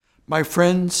My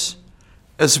friends,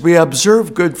 as we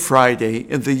observe Good Friday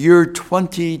in the year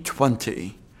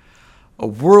 2020, a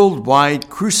worldwide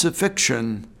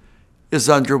crucifixion is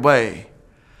underway.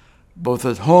 Both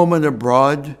at home and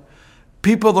abroad,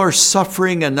 people are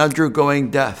suffering and undergoing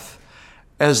death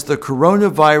as the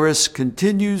coronavirus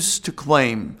continues to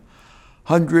claim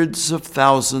hundreds of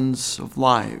thousands of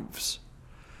lives.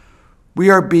 We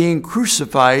are being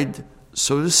crucified,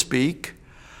 so to speak,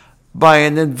 by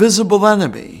an invisible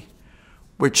enemy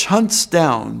which hunts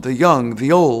down the young,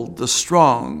 the old, the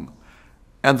strong,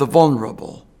 and the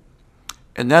vulnerable.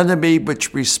 An enemy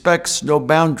which respects no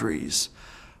boundaries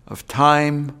of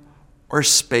time or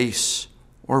space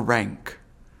or rank.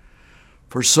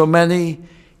 For so many,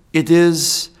 it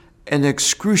is an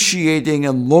excruciating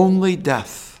and lonely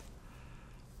death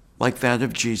like that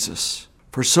of Jesus.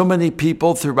 For so many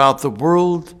people throughout the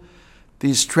world,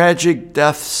 these tragic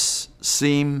deaths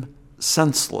seem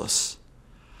senseless.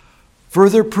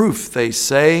 Further proof, they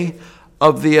say,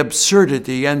 of the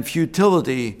absurdity and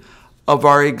futility of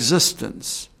our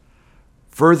existence.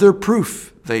 Further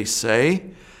proof, they say,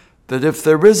 that if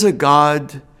there is a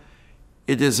God,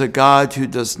 it is a God who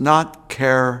does not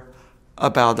care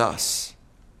about us.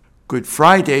 Good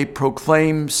Friday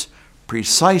proclaims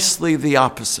precisely the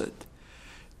opposite.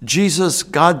 Jesus,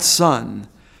 God's Son,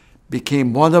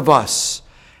 became one of us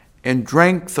and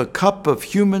drank the cup of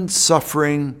human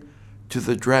suffering to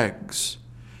the dregs.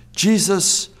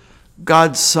 Jesus,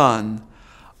 God's Son,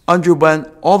 underwent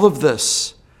all of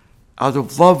this out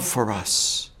of love for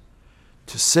us,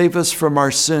 to save us from our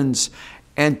sins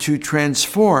and to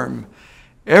transform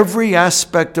every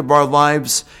aspect of our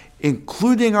lives,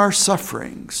 including our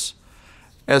sufferings,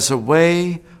 as a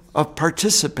way of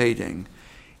participating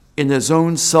in his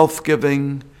own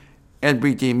self-giving and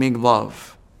redeeming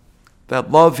love. That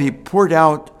love he poured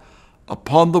out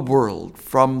upon the world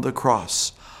from the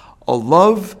cross, a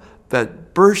love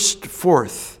that burst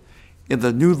forth in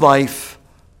the new life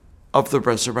of the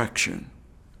resurrection.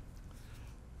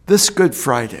 This Good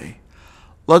Friday,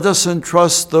 let us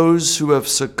entrust those who have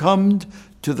succumbed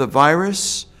to the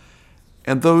virus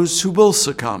and those who will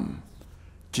succumb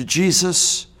to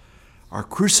Jesus, our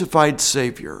crucified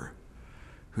Savior,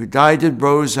 who died and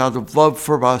rose out of love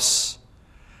for us.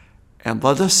 And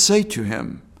let us say to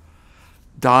him,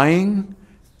 dying,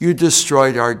 you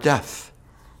destroyed our death.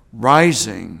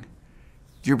 Rising,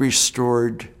 you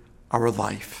restored our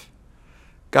life.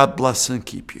 God bless and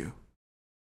keep you.